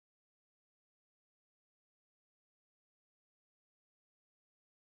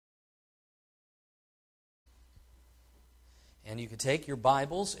And you can take your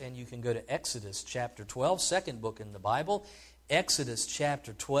Bibles and you can go to Exodus chapter 12, second book in the Bible. Exodus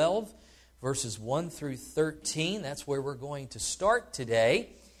chapter 12, verses 1 through 13. That's where we're going to start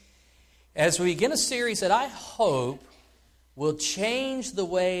today, as we begin a series that I hope will change the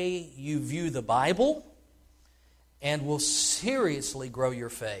way you view the Bible and will seriously grow your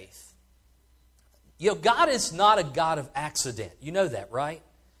faith. You know, God is not a God of accident. You know that, right?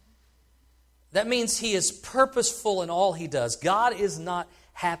 That means He is purposeful in all He does. God is not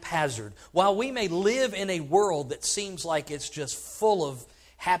haphazard. While we may live in a world that seems like it's just full of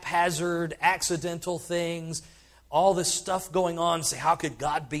haphazard, accidental things, all this stuff going on, say, how could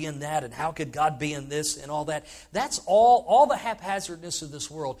God be in that, and how could God be in this, and all that? That's all the haphazardness of this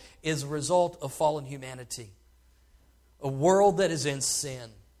world is a result of fallen humanity. A world that is in sin.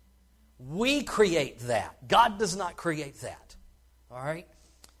 We create that. God does not create that. All right?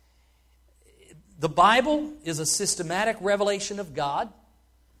 The Bible is a systematic revelation of God,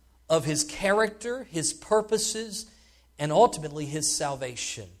 of His character, His purposes, and ultimately His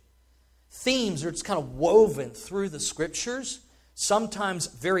salvation. Themes are just kind of woven through the Scriptures, sometimes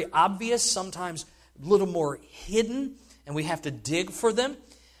very obvious, sometimes a little more hidden, and we have to dig for them.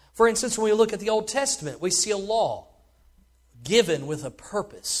 For instance, when we look at the Old Testament, we see a law given with a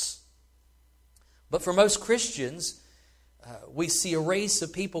purpose. But for most Christians, we see a race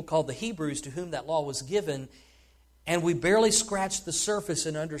of people called the Hebrews to whom that law was given, and we barely scratch the surface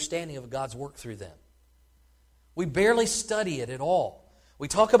in understanding of God's work through them. We barely study it at all. We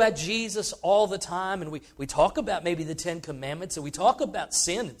talk about Jesus all the time, and we talk about maybe the Ten Commandments, and we talk about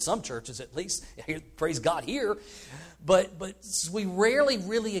sin in some churches at least. Praise God here. But we rarely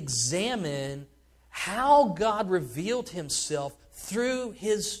really examine how God revealed Himself through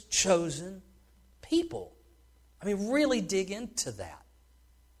His chosen people. I mean, really dig into that.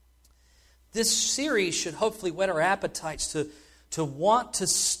 This series should hopefully whet our appetites to want to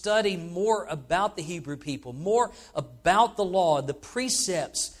study more about the Hebrew people, more about the law, the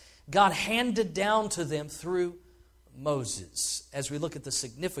precepts God handed down to them through Moses, as we look at the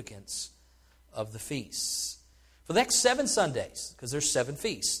significance of the feasts. For the next 7 Sundays, because there's 7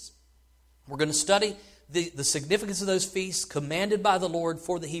 feasts, we're going to study the significance of those feasts commanded by the Lord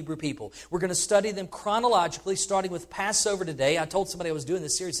for the Hebrew people. We're going to study them chronologically, starting with Passover today. I told somebody I was doing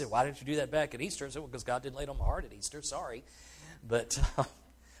this series, said, why didn't you do that back at Easter? I said, well, because God didn't lay it on my heart at Easter, sorry. But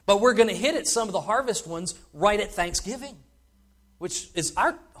we're going to hit at some of the harvest ones right at Thanksgiving, which is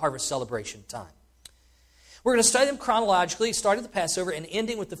our harvest celebration time. We're going to study them chronologically, starting with the Passover and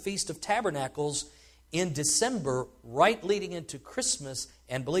ending with the Feast of Tabernacles in December, right leading into Christmas.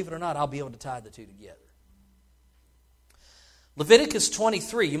 And believe it or not, I'll be able to tie the two together. Leviticus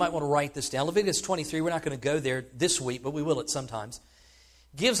 23, you might want to write this down. Leviticus 23, we're not going to go there this week, but we will at some times,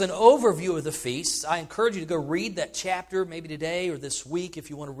 gives an overview of the feasts. I encourage you to go read that chapter maybe today or this week if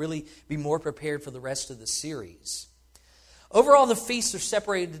you want to really be more prepared for the rest of the series. Overall, the feasts are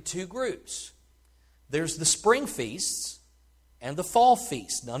separated into 2 groups. There's the spring feasts and the fall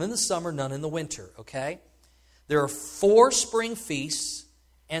feasts. None in the summer, none in the winter, okay? There are 4 spring feasts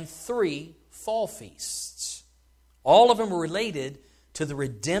and 3 fall feasts. All of them are related to the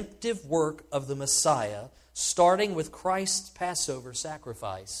redemptive work of the Messiah, starting with Christ's Passover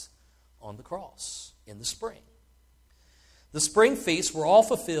sacrifice on the cross in the spring. The spring feasts were all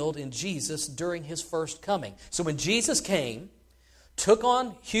fulfilled in Jesus during His first coming. So when Jesus came, took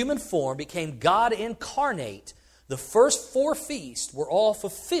on human form, became God incarnate, the first 4 feasts were all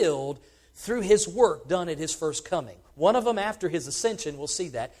fulfilled through His work done at His first coming. One of them after His ascension, we'll see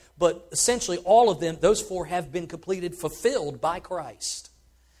that. But essentially all of them, those 4 have been completed, fulfilled by Christ.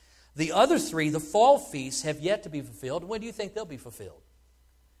 The other 3, the fall feasts, have yet to be fulfilled. When do you think they'll be fulfilled?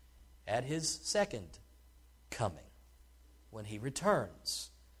 At His second coming, when He returns,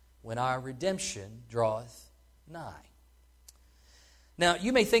 when our redemption draweth nigh. Now,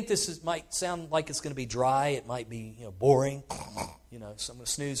 you may think this might sound like it's going to be dry. It might be boring. So I'm going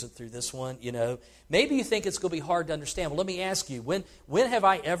to snooze it through this one. Maybe you think it's going to be hard to understand. Well, let me ask you, when have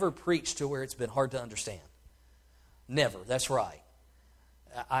I ever preached to where it's been hard to understand? Never. That's right.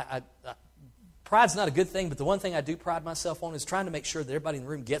 Pride's not a good thing, but the one thing I do pride myself on is trying to make sure that everybody in the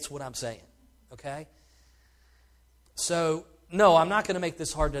room gets what I'm saying. Okay? So, no, I'm not going to make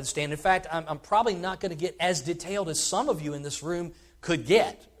this hard to understand. In fact, I'm probably not going to get as detailed as some of you in this room could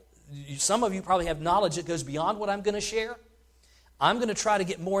get. Some of you probably have knowledge that goes beyond what I'm going to share. I'm going to try to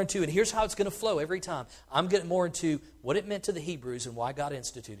get more into, and here's how it's going to flow every time. I'm getting more into what it meant to the Hebrews and why God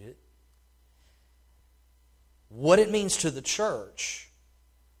instituted it. What it means to the church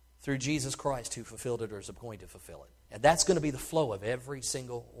through Jesus Christ who fulfilled it or is appointed to fulfill it. And that's going to be the flow of every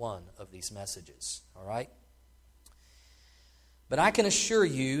single one of these messages. All right? But I can assure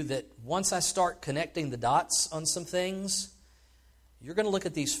you that once I start connecting the dots on some things, you're going to look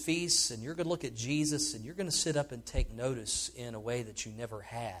at these feasts and you're going to look at Jesus and you're going to sit up and take notice in a way that you never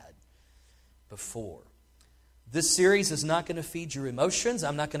had before. This series is not going to feed your emotions.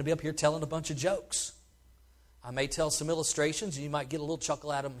 I'm not going to be up here telling a bunch of jokes. I may tell some illustrations and you might get a little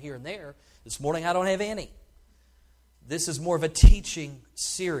chuckle out of them here and there. This morning I don't have any. This is more of a teaching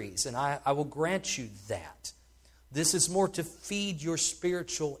series, and I will grant you that. This is more to feed your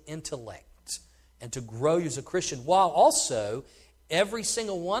spiritual intellect and to grow you as a Christian, while also every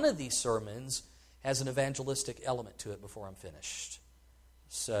single one of these sermons has an evangelistic element to it before I'm finished.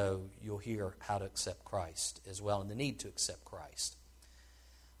 So you'll hear how to accept Christ as well and the need to accept Christ.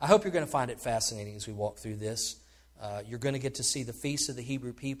 I hope you're going to find it fascinating as we walk through this. You're going to get to see the feasts of the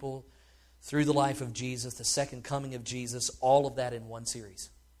Hebrew people through the life of Jesus, the second coming of Jesus, all of that in one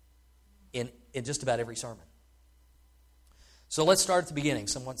series, in just about every sermon. So let's start at the beginning.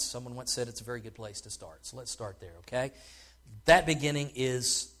 Someone once said it's a very good place to start. So let's start there, okay? That beginning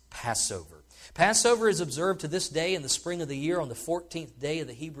is Passover. Passover is observed to this day in the spring of the year on the 14th day of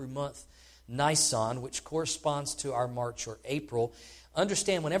the Hebrew month Nisan, which corresponds to our March or April.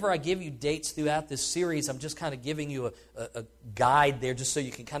 Understand, whenever I give you dates throughout this series, I'm just kind of giving you a guide there just so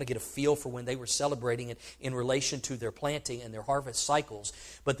you can kind of get a feel for when they were celebrating it in relation to their planting and their harvest cycles.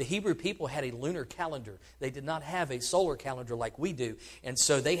 But the Hebrew people had a lunar calendar. They did not have a solar calendar like we do. And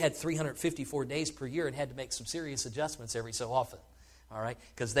so they had 354 days per year and had to make some serious adjustments every so often. All right?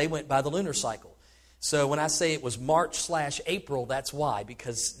 Because they went by the lunar cycle. So when I say it was March/April, that's why,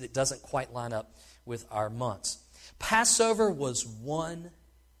 because it doesn't quite line up with our months. Passover was one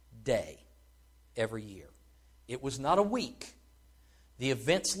day every year. It was not a week. The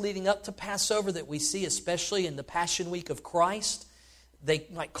events leading up to Passover that we see, especially in the Passion Week of Christ, they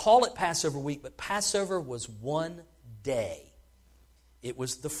might call it Passover week, but Passover was one day. It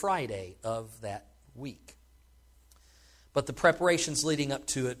was the Friday of that week. But the preparations leading up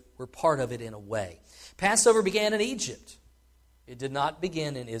to it were part of it in a way. Passover began in Egypt. It did not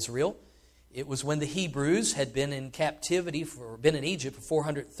begin in Israel. It was when the Hebrews had been in captivity, been in Egypt for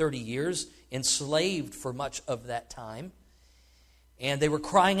 430 years, enslaved for much of that time. And they were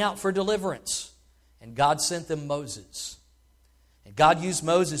crying out for deliverance. And God sent them Moses. And God used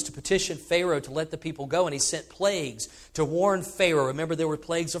Moses to petition Pharaoh to let the people go. And he sent plagues to warn Pharaoh. Remember, there were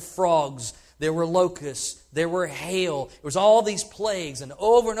plagues of frogs. There were locusts. There were hail. There was all these plagues. And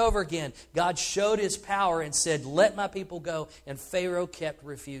over again, God showed His power and said, let my people go. And Pharaoh kept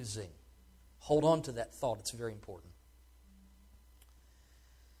refusing. Hold on to that thought. It's very important.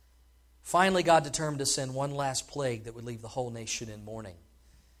 Finally, God determined to send one last plague that would leave the whole nation in mourning.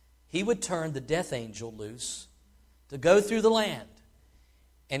 He would turn the death angel loose to go through the land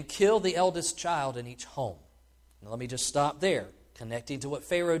and kill the eldest child in each home. Now, let me just stop there, connecting to what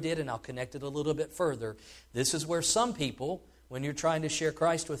Pharaoh did, and I'll connect it a little bit further. This is where some people, when you're trying to share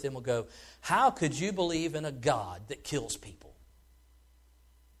Christ with them, will go, how could you believe in a God that kills people?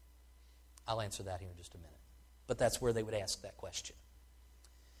 I'll answer that here in just a minute. But that's where they would ask that question.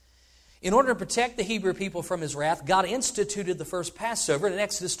 In order to protect the Hebrew people from His wrath, God instituted the first Passover. And in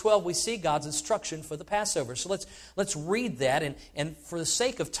Exodus 12, we see God's instruction for the Passover. So let's read that. And for the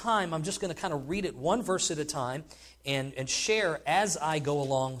sake of time, I'm just going to kind of read it one verse at a time and share as I go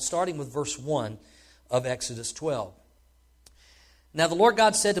along, starting with verse 1 of Exodus 12. Now the Lord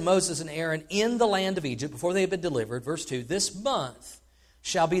God said to Moses and Aaron in the land of Egypt, before they had been delivered, verse 2, this month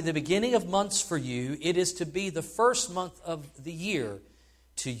shall be the beginning of months for you. It is to be the first month of the year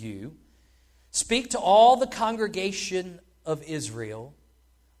to you. Speak to all the congregation of Israel,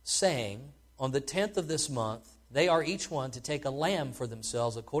 saying, on the 10th of this month, they are each one to take a lamb for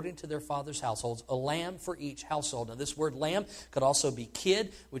themselves according to their father's households, a lamb for each household. Now this word lamb could also be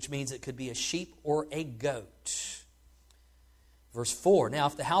kid, which means it could be a sheep or a goat. Verse 4, now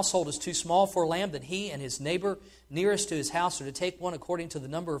if the household is too small for a lamb, then he and his neighbor nearest to his house are to take one according to the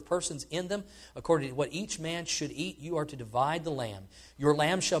number of persons in them. According to what each man should eat, you are to divide the lamb. Your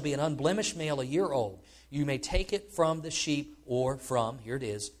lamb shall be an unblemished male, a year old. You may take it from the sheep or from, here it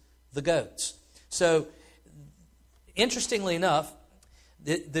is, the goats. So, interestingly enough,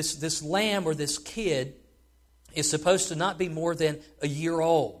 this lamb or this kid is supposed to not be more than a year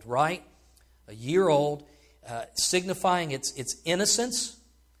old, right? A year old. Signifying its innocence,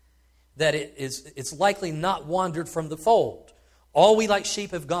 that it's likely not wandered from the fold. All we like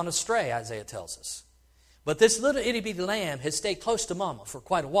sheep have gone astray, Isaiah tells us. But this little itty-bitty lamb has stayed close to mama for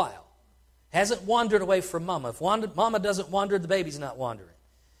quite a while. Hasn't wandered away from mama. If mama doesn't wander, the baby's not wandering.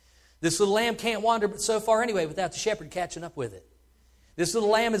 This little lamb can't wander but so far anyway without the shepherd catching up with it. This little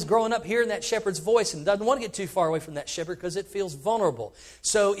lamb is growing up hearing that shepherd's voice and doesn't want to get too far away from that shepherd because it feels vulnerable.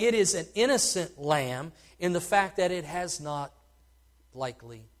 So it is an innocent lamb in the fact that it has not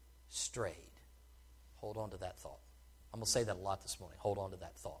likely strayed. Hold on to that thought. I'm going to say that a lot this morning. Hold on to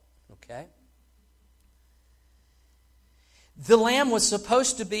that thought. Okay? The lamb was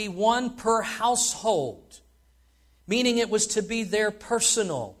supposed to be one per household, meaning it was to be their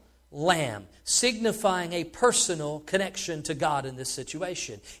personal lamb, signifying a personal connection to God in this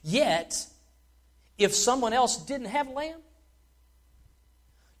situation. Yet, if someone else didn't have a lamb,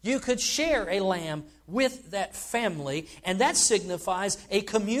 you could share a lamb with that family, and that signifies a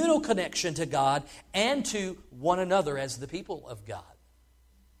communal connection to God and to one another as the people of God.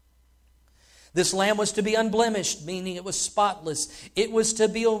 This lamb was to be unblemished, meaning it was spotless. It was to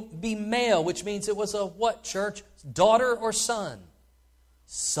be male, which means it was a what, church? Daughter or son?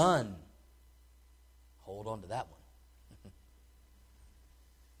 Son. Hold on to that one.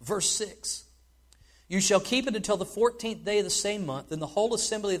 Verse 6. You shall keep it until the 14th day of the same month, and the whole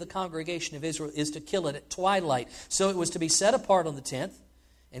assembly of the congregation of Israel is to kill it at twilight. So it was to be set apart on the 10th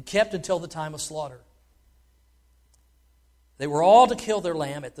and kept until the time of slaughter. They were all to kill their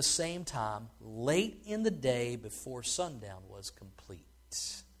lamb at the same time, late in the day before sundown was complete.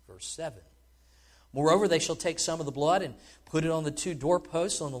 Verse 7. Moreover, they shall take some of the blood and put it on the 2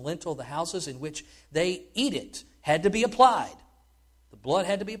 doorposts on the lintel of the houses in which they eat it. Had to be applied. The blood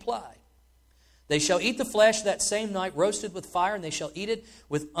had to be applied. They shall eat the flesh that same night, roasted with fire, and they shall eat it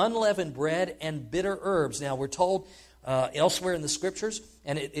with unleavened bread and bitter herbs. Now, we're told elsewhere in the Scriptures,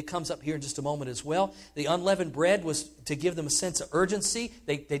 and it comes up here in just a moment as well, the unleavened bread was to give them a sense of urgency.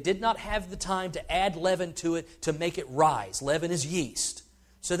 They did not have the time to add leaven to it to make it rise. Leaven is yeast.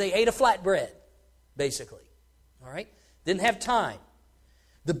 So they ate a flat bread, basically. All right? Didn't have time.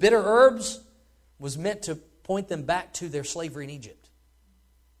 The bitter herbs was meant to point them back to their slavery in Egypt.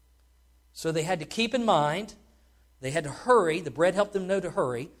 So they had to keep in mind, they had to hurry. The bread helped them know to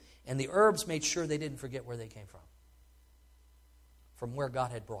hurry, and the herbs made sure they didn't forget where they came from where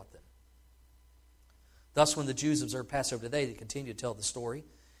God had brought them. Thus, when the Jews observe Passover today, they continue to tell the story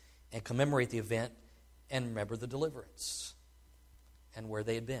and commemorate the event and remember the deliverance and where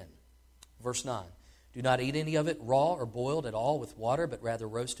they had been. Verse 9. Do not eat any of it raw or boiled at all with water, but rather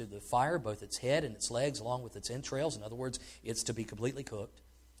roasted with fire, both its head and its legs, along with its entrails. In other words, it's to be completely cooked.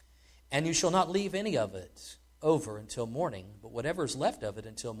 And you shall not leave any of it over until morning, but whatever is left of it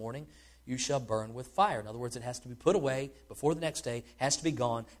until morning, you shall burn with fire. In other words, it has to be put away before the next day, has to be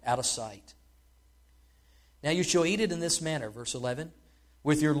gone out of sight. Now you shall eat it in this manner, verse 11,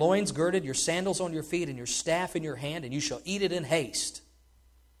 with your loins girded, your sandals on your feet, and your staff in your hand, and you shall eat it in haste.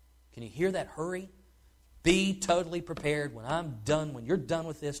 Can you hear that hurry? Be totally prepared when you're done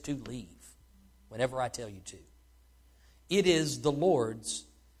with this, to leave, whenever I tell you to. It is the Lord's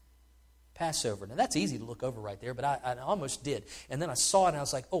Passover. Now, that's easy to look over right there, but I almost did. And then I saw it, and I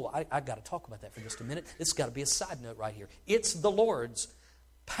was like, I got to talk about that for just a minute. This has got to be a side note right here. It's the Lord's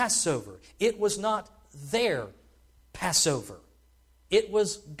Passover. It was not their Passover. It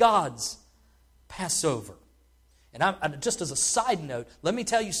was God's Passover. And I just as a side note, let me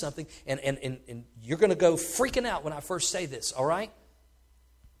tell you something, and you're going to go freaking out when I first say this, all right?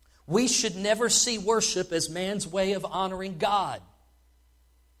 We should never see worship as man's way of honoring God.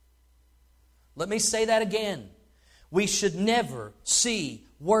 Let me say that again. We should never see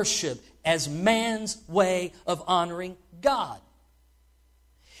worship as man's way of honoring God.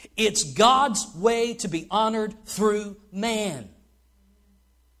 It's God's way to be honored through man.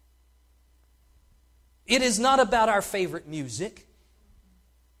 It is not about our favorite music.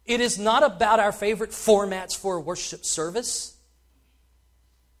 It is not about our favorite formats for a worship service.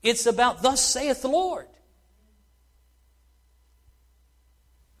 It's about thus saith the Lord.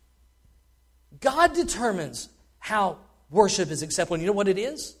 God determines how worship is acceptable. And you know what it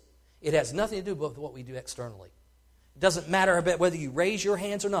is? It has nothing to do with what we do externally. It doesn't matter about whether you raise your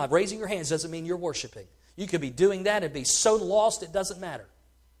hands or not. Raising your hands doesn't mean you're worshiping. You could be doing that and be so lost it doesn't matter.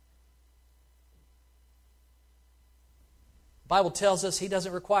 The Bible tells us He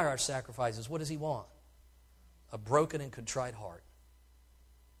doesn't require our sacrifices. What does He want? A broken and contrite heart.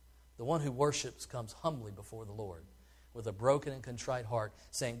 The one who worships comes humbly before the Lord with a broken and contrite heart,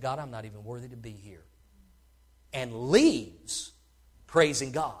 saying, God, I'm not even worthy to be here. And leaves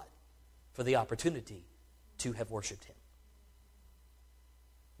praising God for the opportunity to have worshiped Him.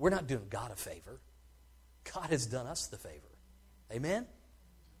 We're not doing God a favor. God has done us the favor. Amen?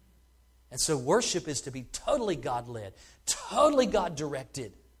 And so worship is to be totally God-led, totally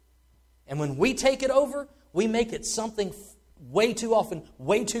God-directed. And when we take it over, we make it something way too often,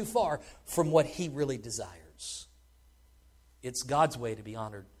 way too far from what He really desires. It's God's way to be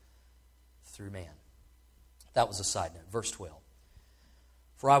honored through man. That was a side note. Verse 12.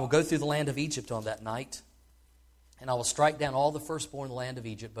 For I will go through the land of Egypt on that night, and I will strike down all the firstborn in the land of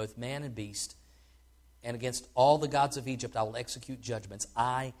Egypt, both man and beast, and against all the gods of Egypt I will execute judgments.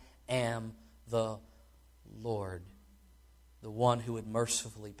 I am the Lord, the one who would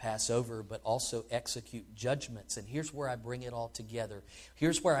mercifully pass over, but also execute judgments. And here's where I bring it all together.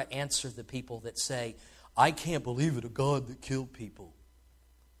 Here's where I answer the people that say, I can't believe it, a God that killed people.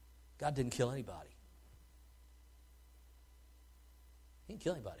 God didn't kill anybody. He didn't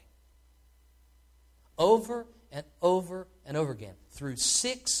kill anybody. Over and over and over again, through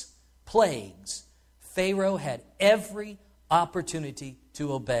 6 plagues, Pharaoh had every opportunity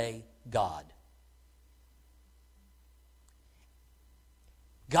to obey God.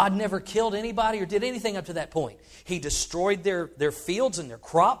 God never killed anybody or did anything up to that point. He destroyed their fields and their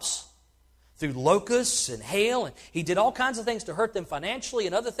crops through locusts and hail, and He did all kinds of things to hurt them financially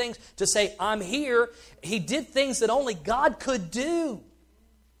and other things to say, I'm here. He did things that only God could do.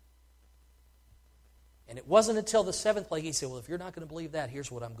 And it wasn't until the 7th plague He said, well, if you're not going to believe that,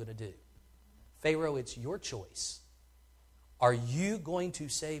 here's what I'm going to do. Pharaoh, it's your choice. Are you going to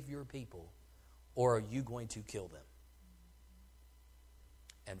save your people, or are you going to kill them?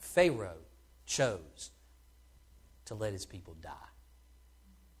 And Pharaoh chose to let his people die,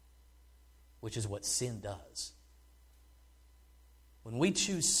 which is what sin does. When we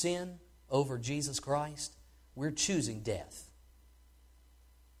choose sin over Jesus Christ, we're choosing death.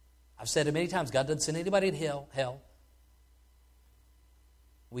 I've said it many times, God doesn't send anybody to hell.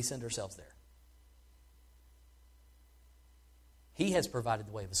 We send ourselves there. He has provided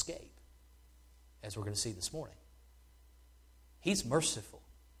the way of escape, as we're going to see this morning. He's merciful.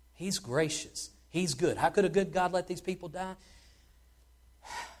 He's gracious. He's good. How could a good God let these people die?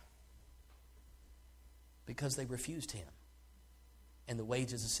 Because they refused Him. And the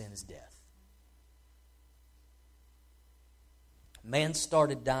wages of sin is death. Man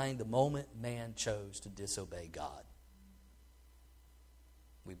started dying the moment man chose to disobey God.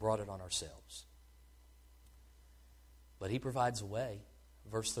 We brought it on ourselves. But He provides a way.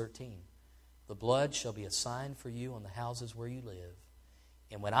 Verse 13. The blood shall be a sign for you on the houses where you live.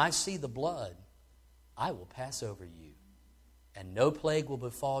 And when I see the blood, I will pass over you. And no plague will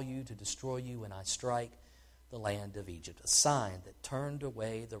befall you to destroy you when I strike the land of Egypt. A sign that turned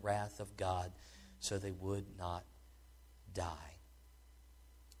away the wrath of God so they would not die.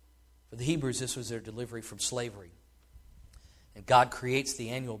 For the Hebrews, this was their delivery from slavery. And God creates the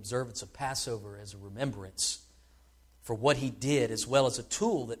annual observance of Passover as a remembrance for what He did, as well as a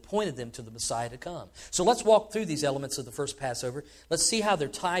tool that pointed them to the Messiah to come. So let's walk through these elements of the first Passover. Let's see how they're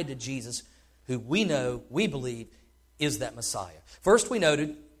tied to Jesus, who we believe, is that Messiah. First, we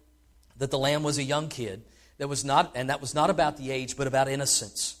noted that the lamb was a young kid. That was not about the age, but about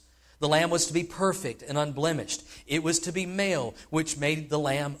innocence. The lamb was to be perfect and unblemished. It was to be male, which made the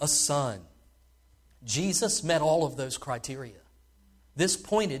lamb a son. Jesus met all of those criteria. This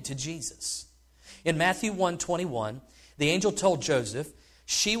pointed to Jesus. In Matthew 1:21, the angel told Joseph,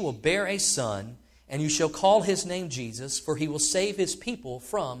 she will bear a son, and you shall call his name Jesus, for he will save his people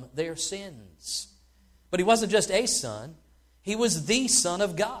from their sins. But he wasn't just a son. He was the Son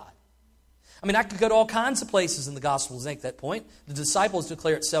of God. I mean, I could go to all kinds of places in the Gospels and make that point. The disciples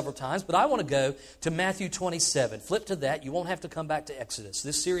declare it several times, but I want to go to Matthew 27. Flip to that. You won't have to come back to Exodus.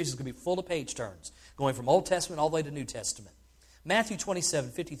 This series is going to be full of page turns, going from Old Testament all the way to New Testament. Matthew 27,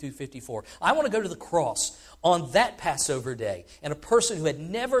 50 through 54. I want to go to the cross on that Passover day, and a person who had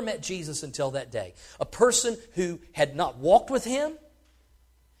never met Jesus until that day, a person who had not walked with Him,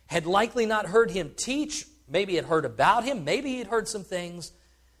 had likely not heard Him teach, maybe had heard about Him, maybe he had heard some things,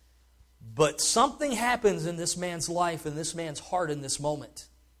 but something happens in this man's life, in this man's heart in this moment.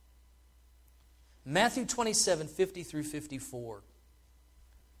 Matthew 27, 50 through 54.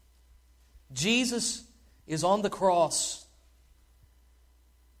 Jesus is on the cross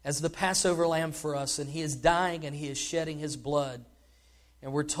as the Passover lamb for us, and He is dying and He is shedding His blood.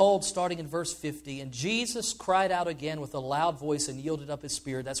 And we're told, starting in verse 50, and Jesus cried out again with a loud voice and yielded up His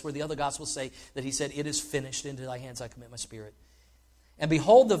spirit. That's where the other Gospels say that He said, it is finished, into Thy hands I commit my spirit. And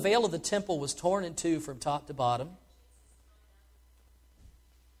behold, the veil of the temple was torn in two from top to bottom.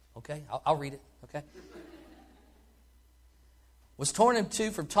 Okay, I'll read it, okay? Was torn in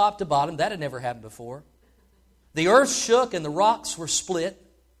two from top to bottom. That had never happened before. The earth shook and the rocks were split.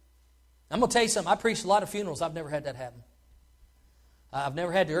 I'm going to tell you something. I preached a lot of funerals. I've never had that happen. I've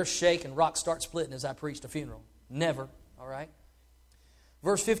never had the earth shake and rocks start splitting as I preached a funeral. Never, all right?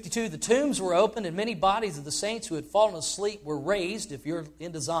 Verse 52, the tombs were opened and many bodies of the saints who had fallen asleep were raised. If you're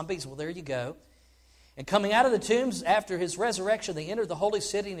into zombies, well, there you go. And coming out of the tombs after his resurrection, they entered the holy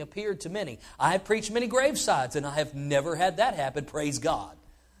city and appeared to many. I have preached many gravesides, and I have never had that happen, praise God.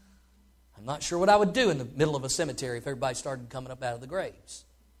 I'm not sure what I would do in the middle of a cemetery if everybody started coming up out of the graves.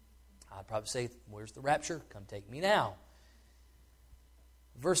 I'd probably say, where's the rapture? Come take me now.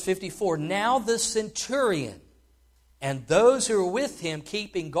 Verse 54, now the centurion and those who were with him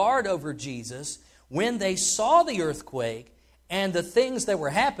keeping guard over Jesus, when they saw the earthquake and the things that were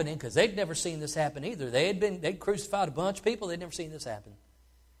happening, because they'd never seen this happen either. They'd crucified a bunch of people, they'd never seen this happen.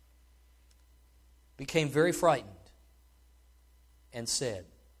 Became very frightened and said,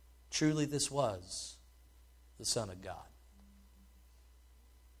 truly this was the Son of God.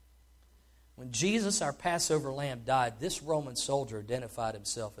 When Jesus, our Passover lamb, died, this Roman soldier identified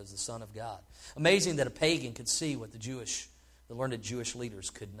himself as the Son of God. Amazing that a pagan could see what the learned Jewish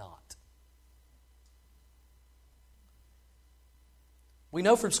leaders could not. We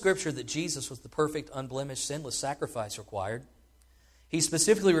know from Scripture that Jesus was the perfect, unblemished, sinless sacrifice required. He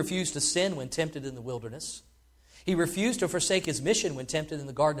specifically refused to sin when tempted in the wilderness. He refused to forsake his mission when tempted in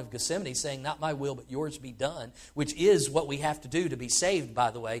the Garden of Gethsemane, saying, not my will, but yours be done, which is what we have to do to be saved,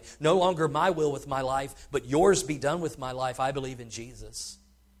 by the way. No longer my will with my life, but yours be done with my life. I believe in Jesus.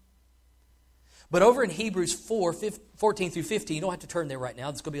 But over in Hebrews 4:14 through 15, you don't have to turn there right now,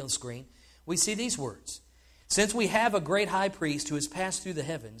 it's going to be on the screen, we see these words. Since we have a great high priest who has passed through the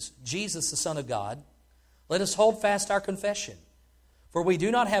heavens, Jesus the Son of God, let us hold fast our confession. For we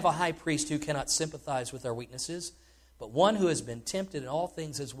do not have a high priest who cannot sympathize with our weaknesses, but one who has been tempted in all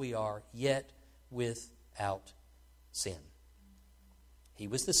things as we are, yet without sin. He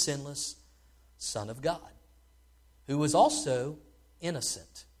was the sinless Son of God, who was also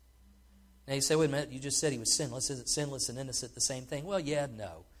innocent. Now you say, wait a minute, you just said he was sinless. Isn't sinless and innocent the same thing? Well, yeah,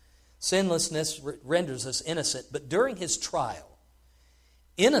 no. Sinlessness renders us innocent, but during his trial,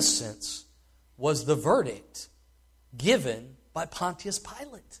 innocence was the verdict given by Pontius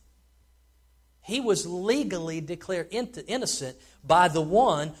Pilate. He was legally declared innocent by the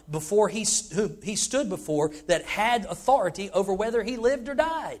one who he stood before that had authority over whether he lived or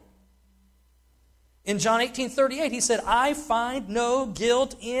died. In John 18:38, he said, I find no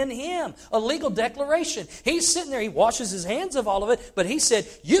guilt in him. A legal declaration. He's sitting there, he washes his hands of all of it, but he said,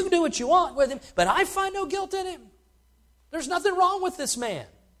 you can do what you want with him, but I find no guilt in him. There's nothing wrong with this man.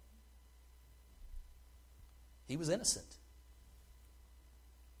 He was innocent.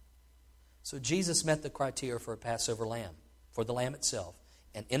 So Jesus met the criteria for a Passover lamb, for the lamb itself,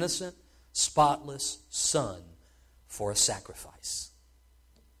 an innocent, spotless son for a sacrifice.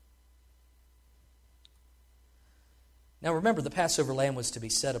 Now remember, the Passover lamb was to be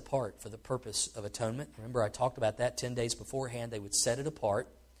set apart for the purpose of atonement. Remember, I talked about that 10 days beforehand. They would set it apart,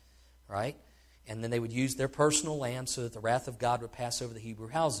 right? And then they would use their personal lamb so that the wrath of God would pass over the Hebrew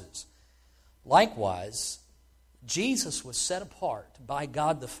houses. Likewise, Jesus was set apart by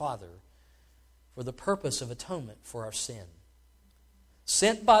God the Father for the purpose of atonement for our sin.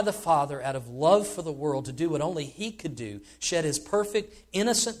 Sent by the Father out of love for the world to do what only He could do, shed His perfect,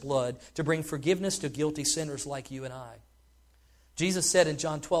 innocent blood to bring forgiveness to guilty sinners like you and I. Jesus said in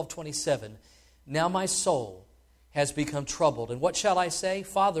John 12:27, now my soul has become troubled. And what shall I say?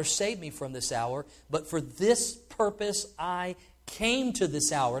 Father, save me from this hour. But for this purpose I came to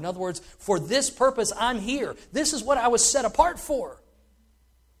this hour. In other words, for this purpose I'm here. This is what I was set apart for.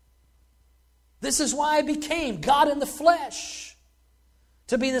 This is why I became God in the flesh.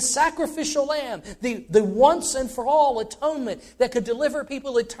 To be the sacrificial lamb, the once and for all atonement that could deliver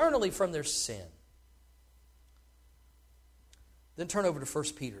people eternally from their sin. Then turn over to 1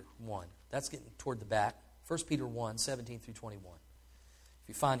 Peter 1. That's getting toward the back. 1 Peter 1, 17 through 21. If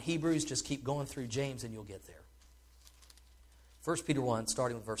you find Hebrews, just keep going through James and you'll get there. 1 Peter 1,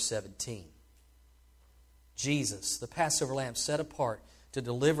 starting with verse 17. Jesus, the Passover lamb, set apart to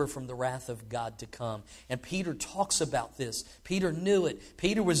deliver from the wrath of God to come. And Peter talks about this. Peter knew it.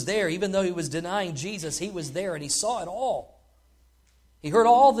 Peter was there. Even though he was denying Jesus, he was there and he saw it all. He heard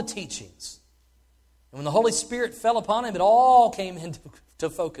all the teachings. And when the Holy Spirit fell upon him, it all came into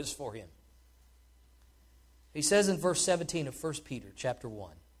focus for him. He says in verse 17 of 1 Peter chapter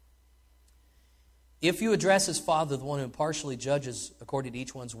 1, if you address as Father the one who impartially judges according to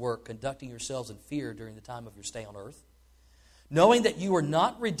each one's work, conducting yourselves in fear during the time of your stay on earth, knowing that you are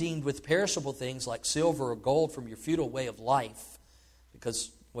not redeemed with perishable things like silver or gold from your futile way of life,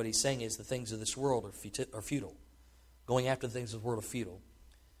 because what he's saying is the things of this world are futile. Going after the things of the world are futile.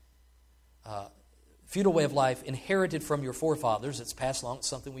 Futile way of life inherited from your forefathers. It's passed along. It's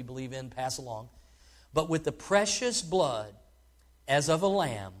something we believe in, pass along. But with the precious blood as of a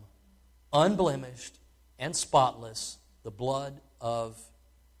lamb, unblemished and spotless, the blood of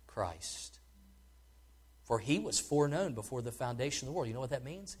Christ. For he was foreknown before the foundation of the world. You know what that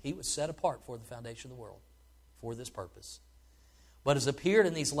means? He was set apart for the foundation of the world, for this purpose. But has appeared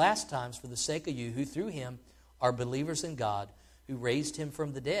in these last times for the sake of you, who through him are believers in God, who raised him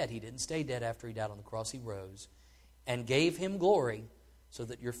from the dead. He didn't stay dead after he died on the cross. He rose. And gave him glory, so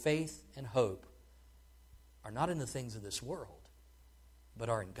that your faith and hope are not in the things of this world, but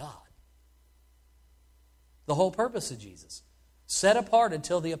are in God. The whole purpose of Jesus, set apart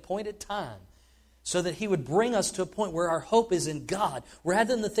until the appointed time, so that he would bring us to a point where our hope is in God,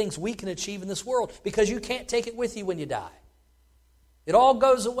 rather than the things we can achieve in this world, because you can't take it with you when you die. It all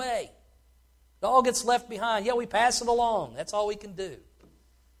goes away. It all gets left behind. Yeah, we pass it along. That's all we can do.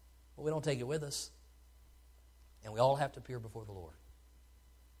 But we don't take it with us. And we all have to appear before the Lord.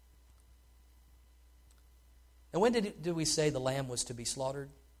 And when did we say the lamb was to be slaughtered?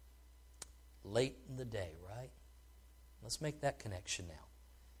 Late in the day, right? Let's make that connection now.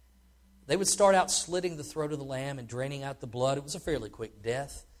 They would start out slitting the throat of the lamb and draining out the blood. It was a fairly quick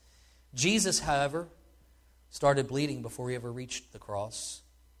death. Jesus, however, started bleeding before he ever reached the cross.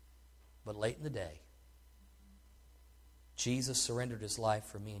 But late in the day, Jesus surrendered his life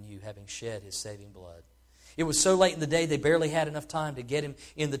for me and you, having shed his saving blood. It was so late in the day, they barely had enough time to get him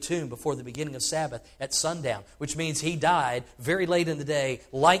in the tomb before the beginning of Sabbath at sundown, which means he died very late in the day,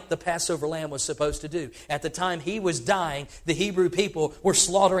 like the Passover lamb was supposed to do. At the time he was dying, the Hebrew people were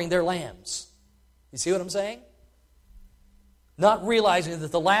slaughtering their lambs. You see what I'm saying? Not realizing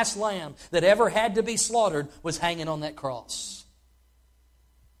that the last lamb that ever had to be slaughtered was hanging on that cross.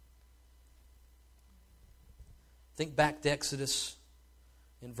 Think back to Exodus.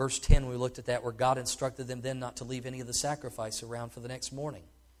 In verse 10, we looked at that, where God instructed them then not to leave any of the sacrifice around for the next morning.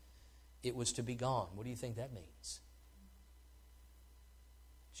 It was to be gone. What do you think that means?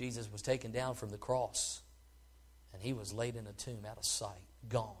 Jesus was taken down from the cross, and he was laid in a tomb out of sight,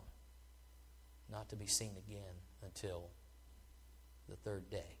 gone, not to be seen again until the third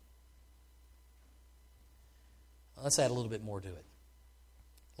day. Well, let's add a little bit more to it.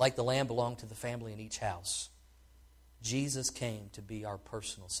 Like the lamb belonged to the family in each house, Jesus came to be our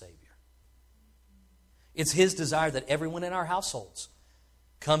personal Savior. It's his desire that everyone in our households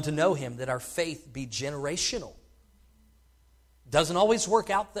come to know him, that our faith be generational. Doesn't always work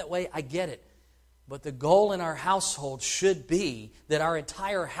out that way, I get it. But the goal in our household should be that our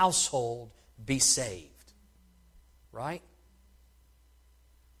entire household be saved. Right?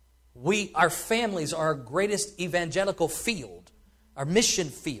 Our families are our greatest evangelical field, our mission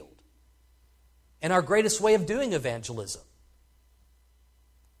field, and our greatest way of doing evangelism.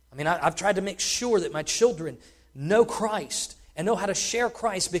 I mean, I've tried to make sure that my children know Christ and know how to share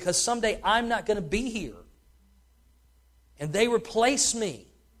Christ, because someday I'm not going to be here. And they replace me.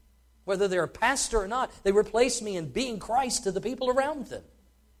 Whether they're a pastor or not, they replace me in being Christ to the people around them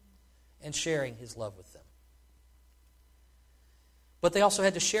and sharing his love with them. But they also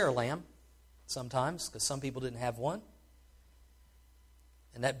had to share a lamb sometimes, because some people didn't have one.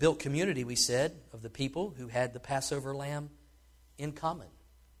 And that built community, we said, of the people who had the Passover lamb in common.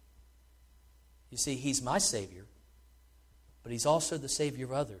 You see, he's my Savior, but he's also the Savior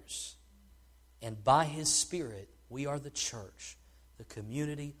of others. And by his Spirit, we are the church, the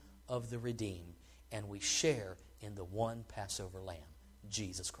community of the redeemed, and we share in the one Passover lamb,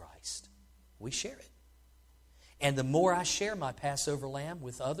 Jesus Christ. We share it. And the more I share my Passover lamb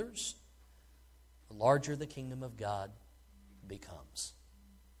with others, the larger the kingdom of God becomes.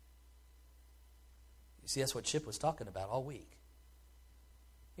 You see, that's what Chip was talking about all week.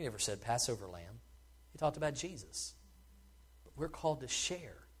 He never said Passover lamb. He talked about Jesus. But we're called to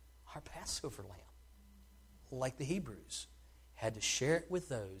share our Passover lamb, like the Hebrews had to share it with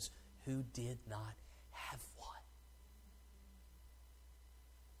those who did not have one.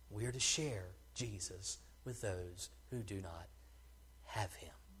 We're to share Jesus with those who do not have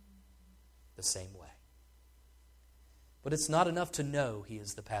him the same way. But it's not enough to know he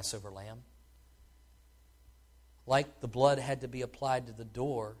is the Passover lamb. Like the blood had to be applied to the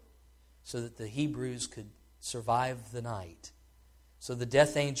door so that the Hebrews could survive the night, so the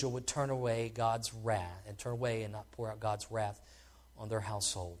death angel would turn away God's wrath and not pour out God's wrath on their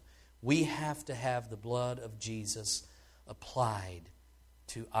household. We have to have the blood of Jesus applied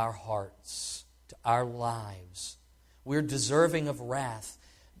to our hearts, to our lives. We're deserving of wrath,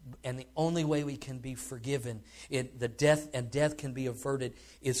 and the only way we can be forgiven, death can be averted,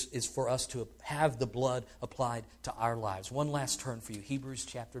 is for us to have the blood applied to our lives. One last turn for you, Hebrews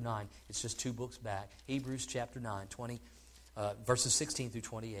chapter 9. It's just 2 books back. Hebrews chapter 9, verses 16 through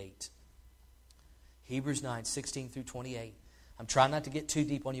 28. Hebrews 9, 16 through 28. I'm trying not to get too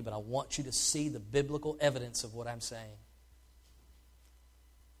deep on you, but I want you to see the biblical evidence of what I'm saying.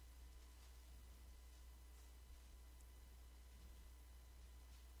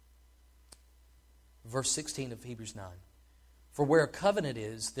 verse 16 of Hebrews 9. For where a covenant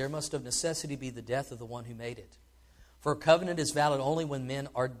is, there must of necessity be the death of the one who made it. For a covenant is valid only when men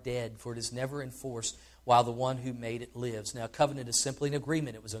are dead, for it is never enforced while the one who made it lives. Now, a covenant is simply an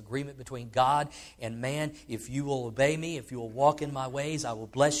agreement. It was an agreement between God and man. If you will obey me, if you will walk in my ways, I will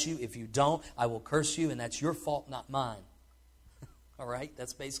bless you. If you don't, I will curse you, and that's your fault, not mine. All right?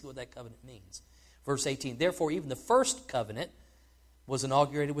 That's basically what that covenant means. Verse 18, therefore, even the first covenant was not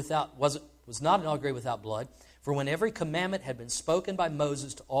inaugurated without blood. For when every commandment had been spoken by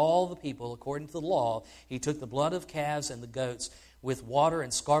Moses to all the people according to the law, he took the blood of calves and the goats with water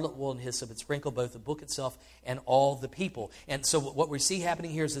and scarlet wool and hyssop and sprinkled both the book itself and all the people. And so what we see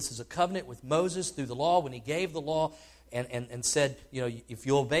happening here is this is a covenant with Moses through the law when he gave the law and said, you know, if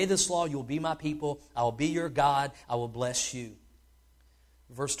you obey this law, you will be my people. I will be your God. I will bless you.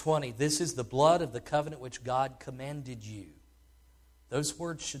 Verse 20, this is the blood of the covenant which God commanded you. Those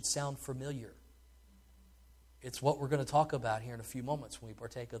words should sound familiar. It's what we're going to talk about here in a few moments when we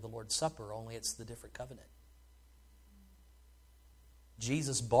partake of the Lord's Supper, only it's the different covenant.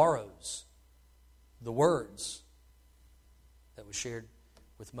 Jesus borrows the words that was shared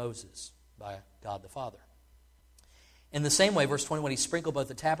with Moses by God the Father. In the same way, verse 21, he sprinkled both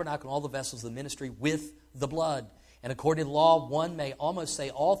the tabernacle and all the vessels of the ministry with the blood. And according to the law, one may almost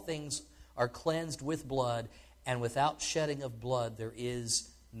say all things are cleansed with blood, and without shedding of blood there is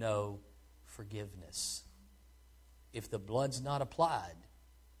no forgiveness. If the blood's not applied,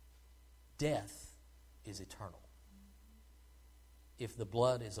 death is eternal. If the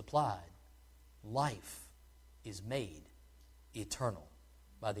blood is applied, life is made eternal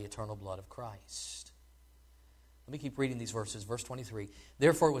by the eternal blood of Christ. Let me keep reading these verses. Verse 23.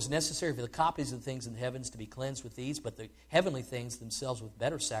 Therefore it was necessary for the copies of the things in the heavens to be cleansed with these, but the heavenly things themselves with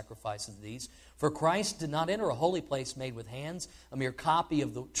better sacrifices than these. For Christ did not enter a holy place made with hands, a mere copy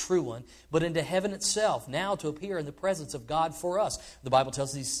of the true one, but into heaven itself, now to appear in the presence of God for us. The Bible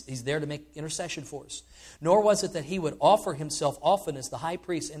tells us he's there to make intercession for us. Nor was it that he would offer himself often as the high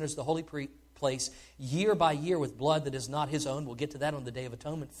priest enters the holy place year by year with blood that is not his own. We'll get to that on the Day of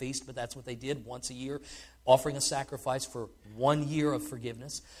Atonement feast, but that's what they did once a year, offering a sacrifice for 1 year of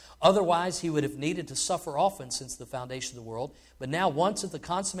forgiveness. Otherwise, he would have needed to suffer often since the foundation of the world. But now, once at the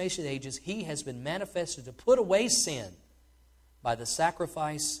consummation of the ages, he has been manifested to put away sin by the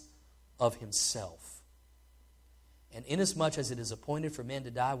sacrifice of himself. And inasmuch as it is appointed for men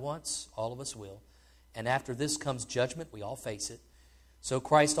to die once, all of us will, and after this comes judgment, we all face it, so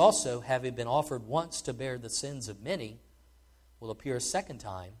Christ also, having been offered once to bear the sins of many, will appear a second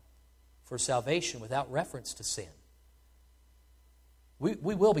time for salvation without reference to sin. We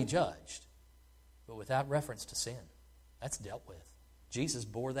will be judged, but without reference to sin. That's dealt with. Jesus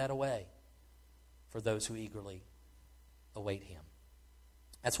bore that away for those who eagerly await him.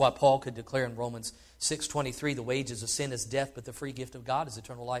 That's why Paul could declare in Romans 6:23, the wages of sin is death, but the free gift of God is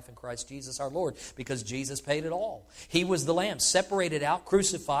eternal life in Christ Jesus our Lord, because Jesus paid it all. He was the lamb, separated out,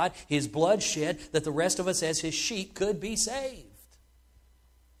 crucified, his blood shed, that the rest of us as his sheep could be saved.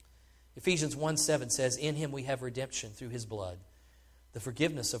 Ephesians 1:7 says, in him we have redemption through his blood, the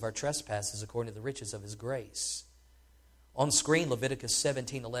forgiveness of our trespasses according to the riches of his grace. On screen, Leviticus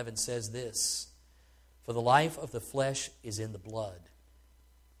 17:11 says this, for the life of the flesh is in the blood.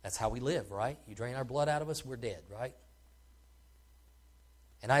 That's how we live, right? You drain our blood out of us, we're dead, right?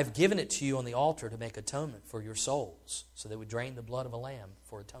 And I have given it to you on the altar to make atonement for your souls, so that we drain the blood of a lamb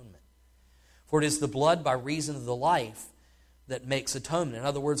for atonement. For it is the blood by reason of the life that makes atonement. In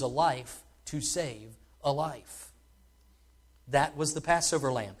other words, a life to save a life. That was the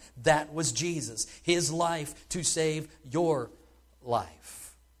Passover lamb. That was Jesus. His life to save your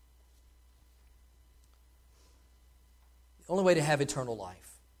life. The only way to have eternal life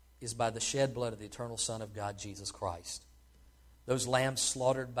is by the shed blood of the eternal Son of God, Jesus Christ. Those lambs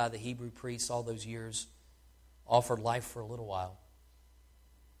slaughtered by the Hebrew priests all those years offered life for a little while.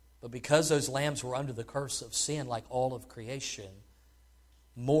 But because those lambs were under the curse of sin, like all of creation,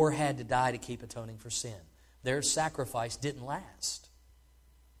 more had to die to keep atoning for sin. Their sacrifice didn't last.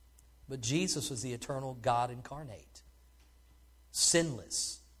 But Jesus was the eternal God incarnate,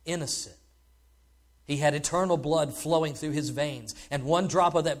 sinless, innocent. He had eternal blood flowing through his veins, and one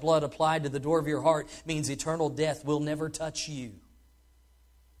drop of that blood applied to the door of your heart means eternal death will never touch you.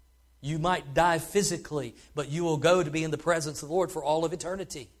 You might die physically, but you will go to be in the presence of the Lord for all of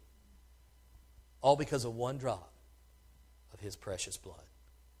eternity. All because of one drop of his precious blood.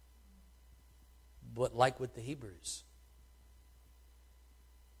 But like with the Hebrews,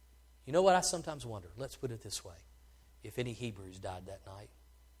 you know what I sometimes wonder? Let's put it this way. If any Hebrews died that night,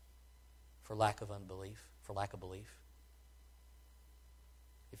 for lack of unbelief, for lack of belief.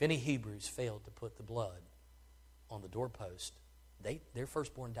 If any Hebrews failed to put the blood on the doorpost, their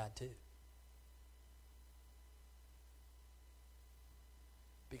firstborn died too.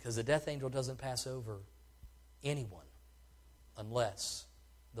 Because the death angel doesn't pass over anyone unless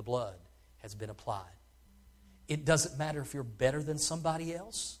the blood has been applied. It doesn't matter if you're better than somebody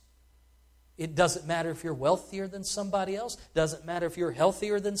else. It doesn't matter if you're wealthier than somebody else. Doesn't matter if you're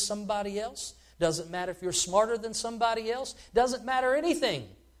healthier than somebody else. Doesn't matter if you're smarter than somebody else. Doesn't matter anything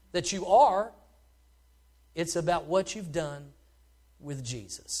that you are. It's about what you've done with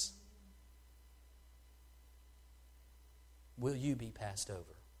Jesus. Will you be passed over?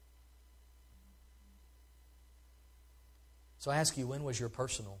 So I ask you, when was your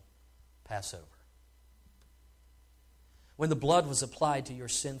personal Passover? When the blood was applied to your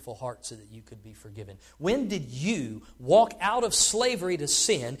sinful heart so that you could be forgiven. When did you walk out of slavery to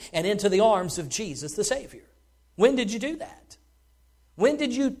sin and into the arms of Jesus the Savior? When did you do that? When do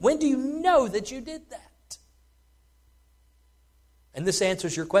you know that you did that? And this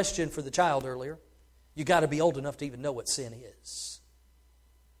answers your question for the child earlier. You got to be old enough to even know what sin is.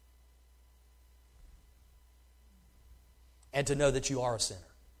 And to know that you are a sinner.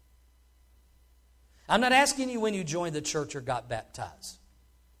 I'm not asking you when you joined the church or got baptized.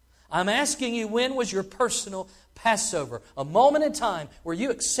 I'm asking you, when was your personal Passover? A moment in time where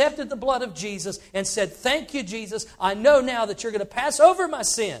you accepted the blood of Jesus and said, thank you, Jesus. I know now that you're going to pass over my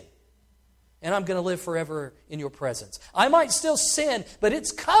sin. And I'm going to live forever in your presence. I might still sin, but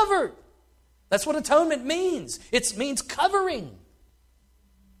it's covered. That's what atonement means. It means covering.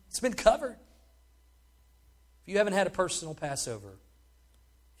 It's been covered. If you haven't had a personal Passover,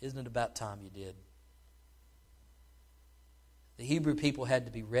 isn't it about time you did? The Hebrew people had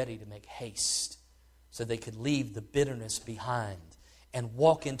to be ready to make haste so they could leave the bitterness behind and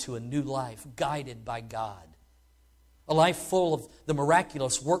walk into a new life guided by God. A life full of the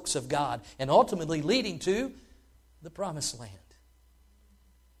miraculous works of God and ultimately leading to the promised land.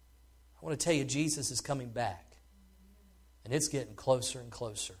 I want to tell you, Jesus is coming back. And it's getting closer and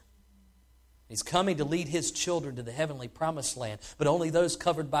closer. He's coming to lead His children to the heavenly promised land. But only those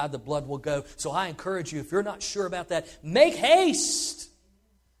covered by the blood will go. So I encourage you, if you're not sure about that, make haste.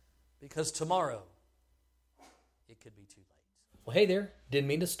 Because tomorrow, it could be too late. Well, hey there. Didn't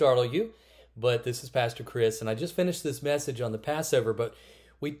mean to startle you. But this is Pastor Chris. And I just finished this message on the Passover. But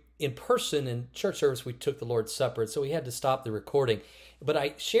in person, in church service, we took the Lord's Supper. So we had to stop the recording. But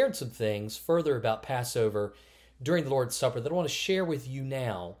I shared some things further about Passover during the Lord's Supper that I want to share with you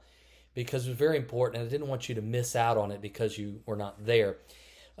now, because it was very important, and I didn't want you to miss out on it because you were not there.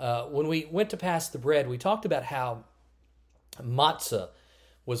 When we went to pass the bread, we talked about how matzah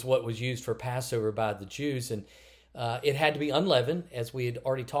was what was used for Passover by the Jews, and it had to be unleavened, as we had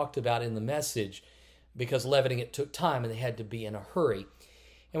already talked about in the message, because leavening it took time, and they had to be in a hurry.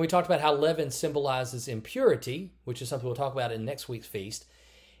 And we talked about how leaven symbolizes impurity, which is something we'll talk about in next week's feast,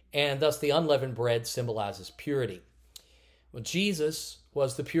 and thus the unleavened bread symbolizes purity. Well, Jesus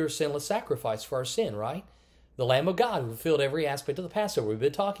was the pure, sinless sacrifice for our sin, right? The Lamb of God who fulfilled every aspect of the Passover. We've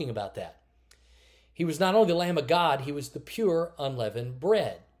been talking about that. He was not only the Lamb of God, He was the pure, unleavened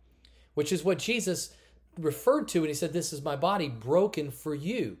bread, which is what Jesus referred to when He said, this is my body broken for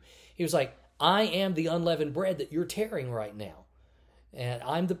you. He was like, I am the unleavened bread that you're tearing right now. And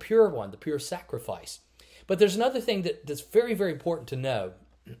I'm the pure one, the pure sacrifice. But there's another thing that's very, very important to know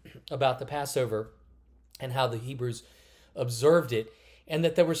about the Passover and how the Hebrews observed it, and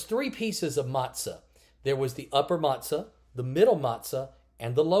that there was three pieces of matzah. There was the upper matzah, the middle matzah,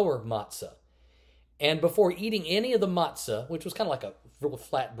 and the lower matzah. And before eating any of the matzah, which was kind of like a real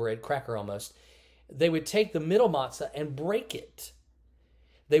flat bread, cracker almost, they would take the middle matzah and break it.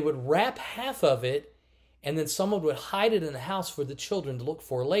 They would wrap half of it, and then someone would hide it in the house for the children to look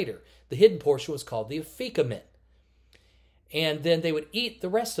for later. The hidden portion was called the afikomen. And then they would eat the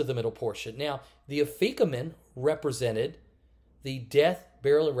rest of the middle portion. Now, the afikomen represented the death,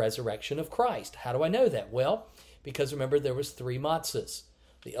 burial, and resurrection of Christ. How do I know that? Well, because remember, there was three matzahs.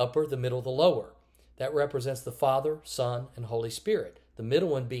 The upper, the middle, the lower. That represents the Father, Son, and Holy Spirit. The middle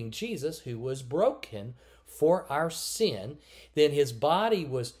one being Jesus, who was broken for our sin. Then His body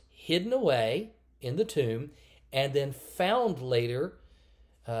was hidden away in the tomb and then found later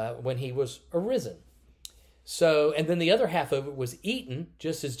when He was arisen. So, and then the other half of it was eaten,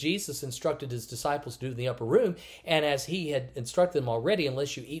 just as Jesus instructed His disciples to do in the upper room. And as He had instructed them already,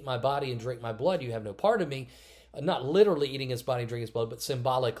 unless you eat my body and drink my blood, you have no part of me. Not literally eating His body and drinking His blood, but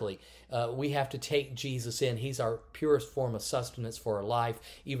symbolically. We have to take Jesus in. He's our purest form of sustenance for our life.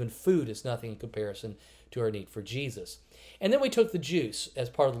 Even food is nothing in comparison to our need for Jesus. And then we took the juice as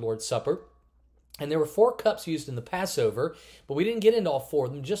part of the Lord's Supper. And there were 4 cups used in the Passover, but we didn't get into all 4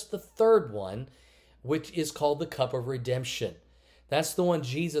 of them, just the third one, which is called the cup of redemption. That's the one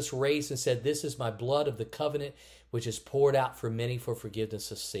Jesus raised and said, "This is my blood of the covenant, which is poured out for many for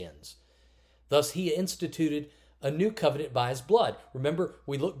forgiveness of sins." Thus, he instituted a new covenant by his blood. Remember,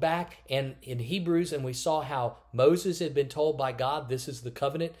 we look back and in Hebrews and we saw how Moses had been told by God, this is the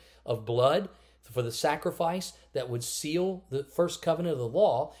covenant of blood for the sacrifice that would seal the first covenant of the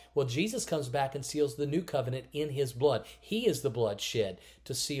law. Well, Jesus comes back and seals the new covenant in his blood. He is the blood shed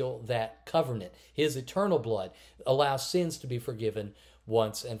to seal that covenant. His eternal blood allows sins to be forgiven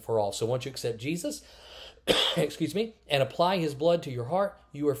once and for all. So once you accept Jesus, excuse me, and apply his blood to your heart,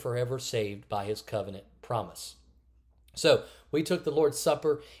 you are forever saved by his covenant promise. So we took the Lord's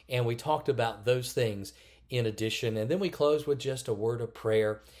Supper and we talked about those things in addition, and then we close with just a word of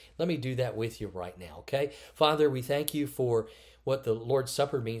prayer. Let me do that with you right now, okay? Father, we thank you for what the Lord's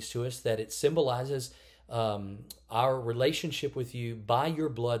Supper means to us, that it symbolizes our relationship with you by your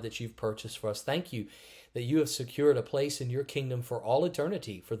blood that you've purchased for us. Thank you that you have secured a place in your kingdom for all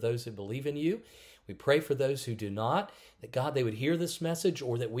eternity for those that believe in you. We pray for those who do not, that God, they would hear this message,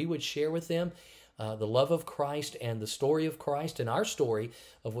 or that we would share with them the love of Christ and the story of Christ and our story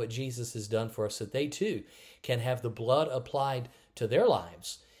of what Jesus has done for us, that they too can have the blood applied to their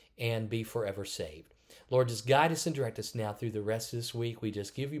lives and be forever saved. Lord, just guide us and direct us now through the rest of this week. We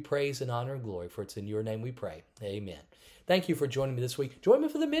just give you praise and honor and glory, for it's in your name we pray. Amen. Thank you for joining me this week. Join me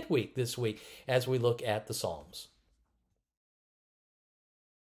for the midweek this week as we look at the Psalms.